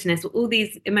resentment or bitterness, or all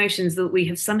these emotions that we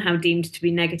have somehow deemed to be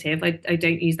negative. I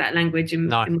don't use that language in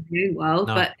my own world,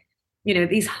 but you know,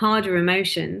 these harder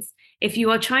emotions, if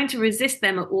you are trying to resist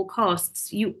them at all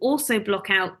costs, you also block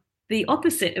out the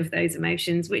opposite of those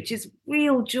emotions, which is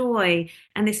real joy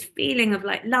and this feeling of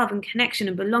like love and connection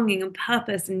and belonging and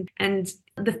purpose and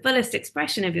the fullest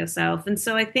expression of yourself. And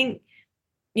so I think,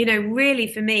 you know, really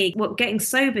for me, what getting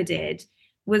sober did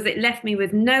was it left me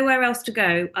with nowhere else to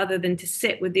go other than to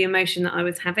sit with the emotion that I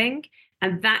was having.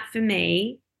 And that for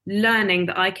me, learning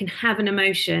that I can have an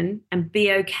emotion and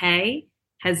be okay,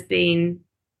 has been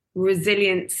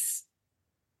resilience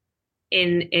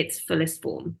in its fullest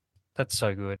form. That's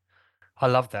so good. I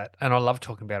love that. And I love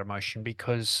talking about emotion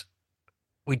because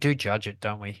we do judge it,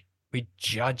 don't we? We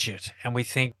judge it and we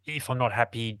think, if I'm not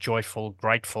happy, joyful,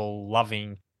 grateful,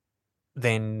 loving,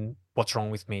 then what's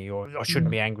wrong with me? Or I shouldn't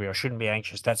be angry, I shouldn't be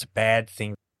anxious. That's a bad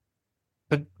thing.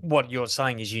 But what you're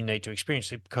saying is you need to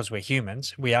experience it because we're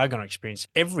humans. We are going to experience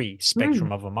every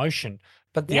spectrum of emotion.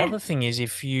 But the other thing is,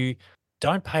 if you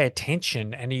don't pay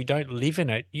attention and you don't live in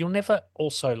it, you'll never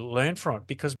also learn from it,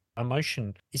 because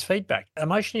emotion is feedback.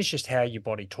 Emotion is just how your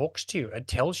body talks to you. It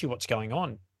tells you what's going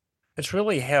on. It's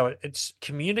really how it's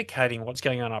communicating what's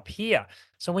going on up here.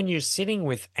 So when you're sitting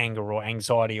with anger or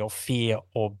anxiety or fear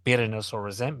or bitterness or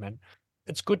resentment,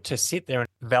 it's good to sit there and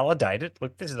validate it.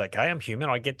 Look, this is okay. I'm human.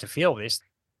 I get to feel this.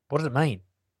 What does it mean?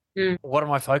 What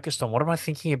am I focused on? What am I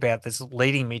thinking about that's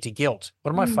leading me to guilt?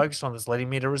 What am I focused on that's leading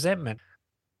me to resentment?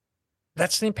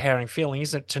 That's an empowering feeling,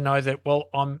 isn't it? To know that, well,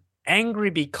 I'm angry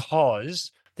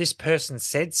because this person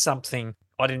said something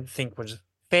I didn't think was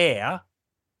fair.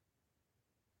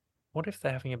 What if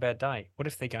they're having a bad day? What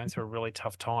if they're going through a really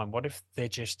tough time? What if they're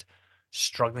just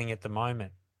struggling at the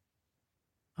moment?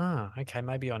 Okay,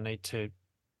 maybe I need to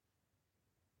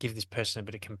give this person a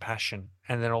bit of compassion.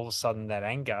 And then all of a sudden that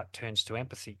anger turns to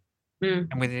empathy.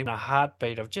 And within a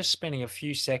heartbeat of just spending a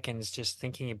few seconds just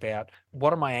thinking about,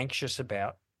 what am I anxious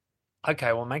about?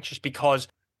 Okay, well, I'm anxious because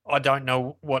I don't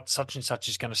know what such and such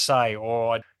is going to say,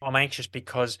 or I'm anxious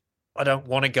because I don't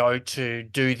want to go to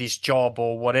do this job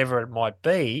or whatever it might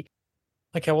be.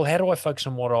 Okay, well, how do I focus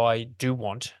on what I do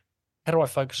want? How do I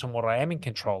focus on what I am in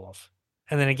control of?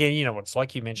 And then again, you know, it's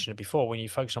like you mentioned it before, when you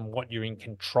focus on what you're in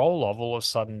control of, all of a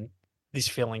sudden this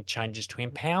feeling changes to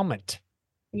empowerment.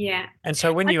 Yeah. And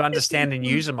so when you understand and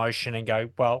use emotion and go,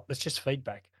 well, it's just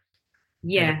feedback.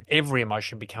 Yeah. Every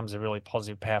emotion becomes a really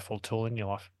positive, powerful tool in your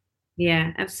life.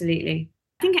 Yeah, absolutely.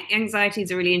 I think anxiety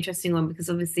is a really interesting one, because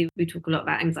obviously we talk a lot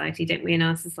about anxiety, don't we, in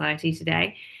our society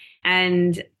today?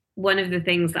 And one of the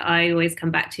things that I always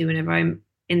come back to whenever I'm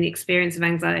in the experience of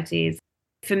anxiety is,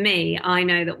 for me, I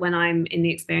know that when I'm in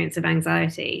the experience of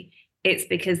anxiety, it's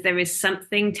because there is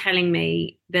something telling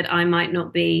me that I might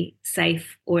not be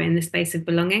safe or in the space of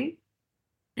belonging.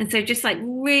 And so just like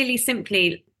really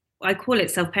simply, I call it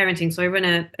self-parenting. So I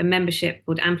run a membership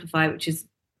called Amplify, which is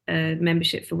a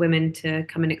membership for women to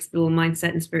come and explore mindset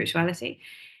and spirituality.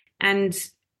 And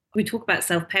we talk about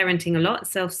self-parenting a lot,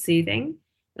 self-soothing.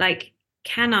 Like,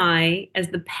 can I, as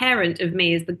the parent of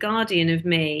me, as the guardian of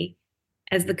me,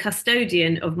 as the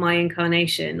custodian of my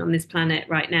incarnation on this planet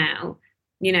right now,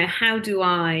 how do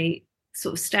I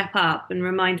sort of step up and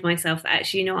remind myself that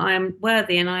actually, I am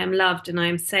worthy and I am loved and I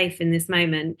am safe in this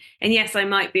moment. And yes, I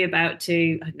might be about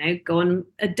to, I don't know, go on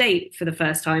a date for the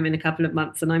first time in a couple of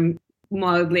months and I'm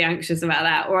mildly anxious about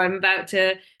that, or I'm about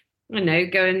to,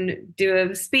 go and do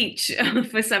a speech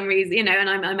for some reason, and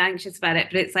I'm anxious about it.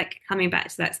 But it's like coming back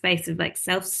to that space of like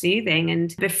self-soothing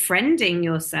and befriending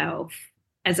yourself,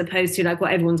 as opposed to like,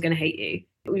 well, everyone's going to hate you.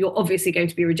 You're obviously going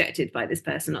to be rejected by this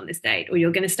person on this date, or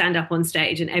you're going to stand up on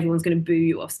stage and everyone's going to boo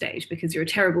you off stage because you're a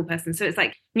terrible person. So it's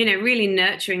like, really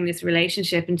nurturing this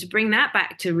relationship, and to bring that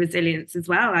back to resilience as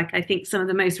well. Like, I think some of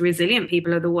the most resilient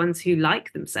people are the ones who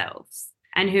like themselves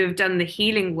and who have done the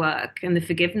healing work and the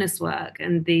forgiveness work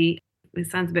and it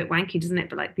sounds a bit wanky, doesn't it?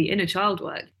 But like the inner child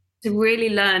work, to really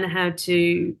learn how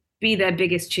to be their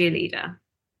biggest cheerleader.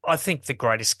 I think the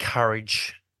greatest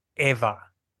courage ever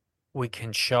we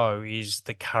can show is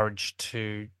the courage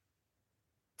to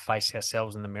face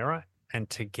ourselves in the mirror and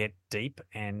to get deep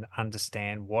and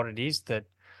understand what it is that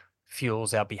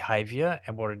fuels our behavior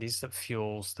and what it is that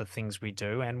fuels the things we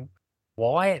do and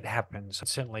why it happens.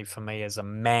 Certainly for me as a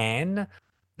man,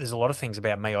 there's a lot of things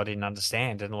about me I didn't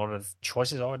understand and a lot of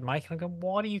choices I would make. And I go,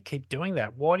 why do you keep doing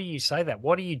that? Why do you say that?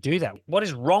 Why do you do that? What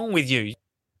is wrong with you?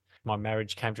 My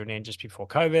marriage came to an end just before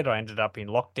COVID. I ended up in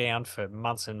lockdown for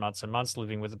months and months and months,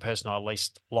 living with the person I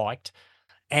least liked.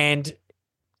 And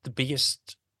the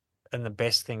biggest and the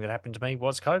best thing that happened to me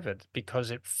was COVID,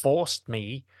 because it forced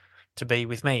me to be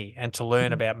with me and to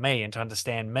learn about me and to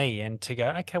understand me and to go,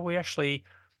 okay, well, actually,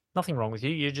 nothing wrong with you.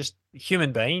 You're just a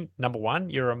human being, number one.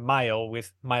 You're a male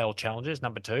with male challenges,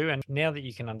 number two. And now that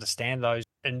you can understand those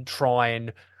and try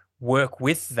and work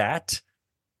with that,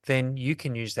 then you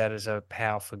can use that as a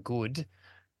power for good.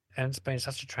 And it's been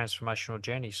such a transformational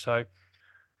journey. So,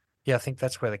 yeah, I think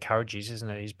that's where the courage is, isn't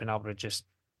it? He's been able to just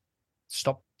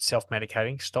stop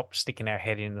self-medicating, stop sticking our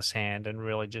head in the sand and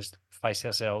really just face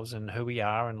ourselves and who we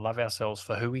are and love ourselves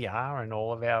for who we are and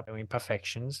all of our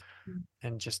imperfections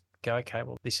and just go, okay,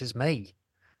 well, this is me.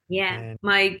 Yeah. And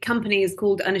my company is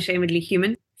called Unashamedly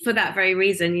Human for that very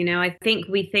reason. I think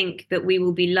we think that we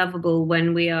will be lovable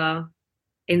when we are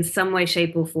in some way,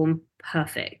 shape or form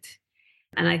perfect.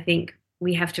 And I think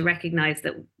we have to recognize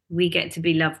that we get to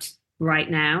be loved right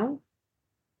now.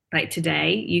 Like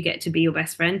today, you get to be your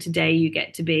best friend. Today, you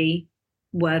get to be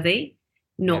worthy,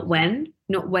 not when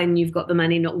you've got the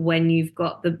money, not when you've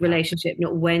got the relationship,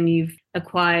 not when you've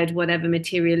acquired whatever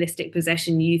materialistic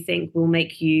possession you think will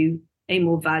make you a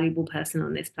more valuable person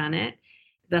on this planet.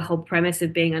 The whole premise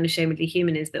of being unashamedly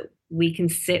human is that we can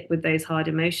sit with those hard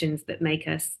emotions that make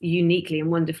us uniquely and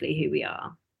wonderfully who we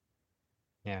are.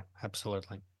 Yeah,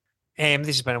 absolutely. This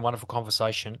has been a wonderful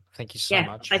conversation. Thank you so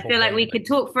much. I feel like we could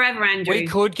talk forever, Andrew. We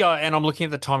could go, and I'm looking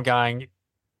at the time going,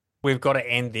 we've got to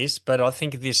end this, but I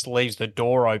think this leaves the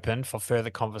door open for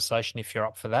further conversation if you're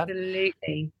up for that.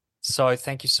 Absolutely. So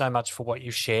thank you so much for what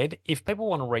you shared. If people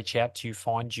want to reach out to you,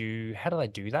 find you, how do they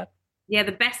do that? Yeah,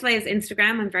 the best way is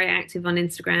Instagram. I'm very active on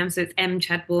Instagram. So it's M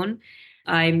Chadbourne.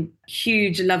 I'm a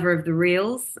huge lover of the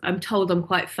reels. I'm told I'm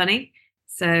quite funny.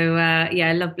 So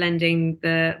I love blending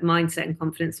the mindset and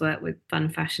confidence work with fun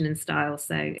fashion and style.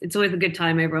 So it's always a good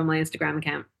time over on my Instagram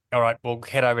account. All right, we'll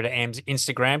head over to Em's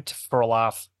Instagram for a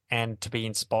laugh and to be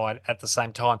inspired at the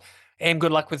same time. Em,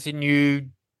 good luck with your new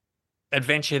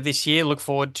adventure this year. Look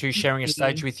forward to sharing a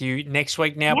stage with you next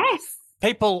week. Now, yes.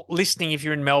 People listening, if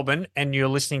you're in Melbourne and you're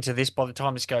listening to this by the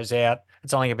time this goes out,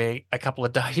 it's only going to be a couple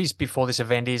of days before this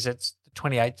event is. It's the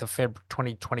 28th of February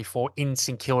 2024 in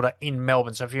St Kilda in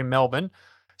Melbourne. So if you're in Melbourne,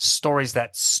 Stories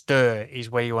That Stir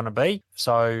is where you want to be.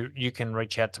 So you can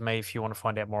reach out to me if you want to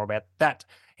find out more about that.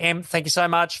 Em, thank you so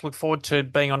much. Look forward to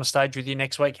being on a stage with you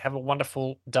next week. Have a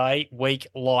wonderful day, week,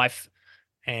 life,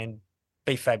 and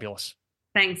be fabulous.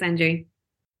 Thanks, Andrew.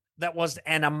 That was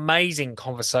an amazing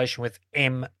conversation with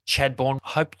M Chadbourne.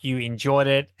 Hope you enjoyed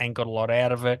it and got a lot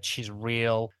out of it. She's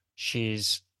real.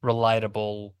 She's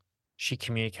relatable. She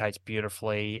communicates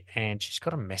beautifully and she's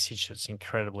got a message that's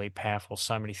incredibly powerful.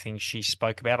 So many things she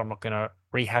spoke about. I'm not going to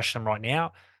rehash them right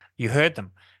now. You heard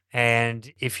them.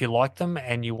 And if you like them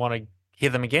and you want to hear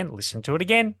them again, listen to it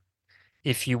again.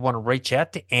 If you want to reach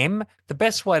out to M, the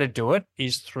best way to do it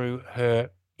is through her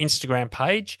Instagram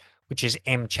page, which is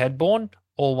M Chadbourne.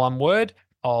 All one word.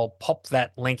 I'll pop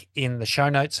that link in the show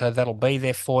notes, so that'll be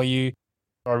there for you.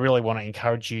 I really want to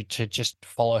encourage you to just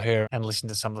follow her and listen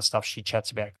to some of the stuff she chats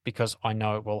about, because I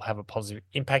know it will have a positive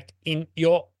impact in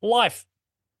your life.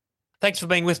 Thanks for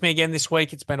being with me again this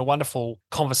week. It's been a wonderful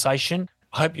conversation.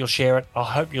 I hope you'll share it. I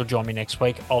hope you'll join me next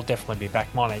week. I'll definitely be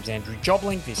back. My name's Andrew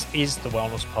Jobling. This is the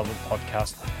Wellness Puzzle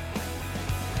Podcast.